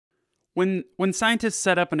When scientists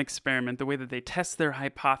set up an experiment, the way that they test their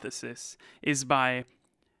hypothesis is by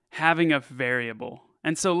having a variable.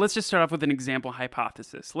 And so let's just start off with an example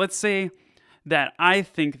hypothesis. Let's say that I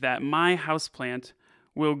think that my houseplant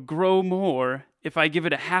will grow more if I give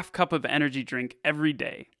it a half cup of energy drink every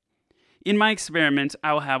day. In my experiment,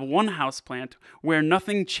 I will have one houseplant where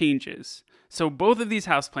nothing changes. So both of these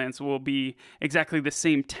houseplants will be exactly the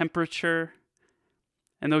same temperature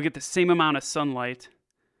and they'll get the same amount of sunlight,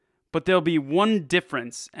 but there'll be one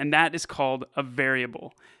difference, and that is called a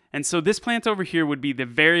variable. And so this plant over here would be the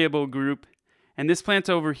variable group, and this plant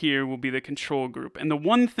over here will be the control group. And the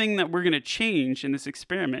one thing that we're going to change in this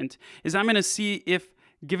experiment is I'm going to see if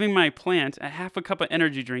giving my plant a half a cup of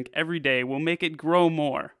energy drink every day will make it grow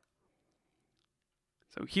more.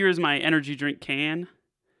 So here's my energy drink can,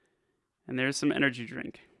 and there's some energy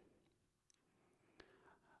drink.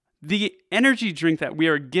 The energy drink that we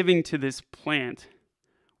are giving to this plant,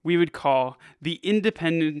 we would call the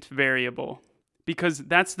independent variable, because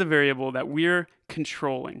that's the variable that we're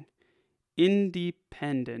controlling.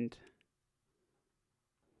 Independent.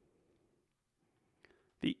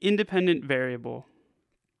 The independent variable.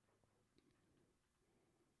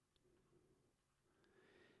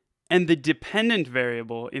 And the dependent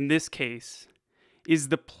variable in this case is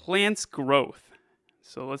the plant's growth.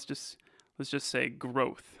 So let's just say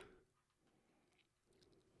growth.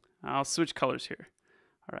 I'll switch colors here.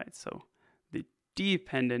 All right, so the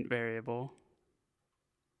dependent variable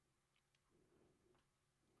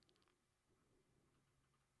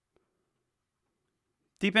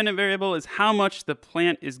is how much the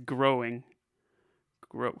plant is growing.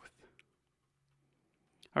 Growth.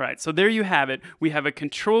 All right, so there you have it. We have a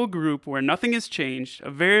control group where nothing has changed,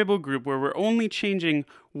 a variable group where we're only changing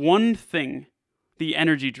one thing, the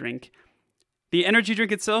energy drink. The energy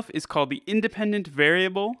drink itself is called the independent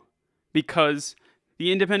variable because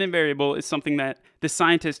the independent variable is something that the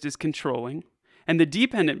scientist is controlling. And the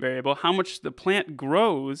dependent variable, how much the plant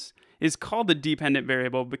grows, is called the dependent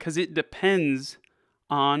variable because it depends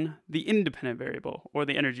on the independent variable or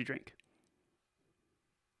the energy drink.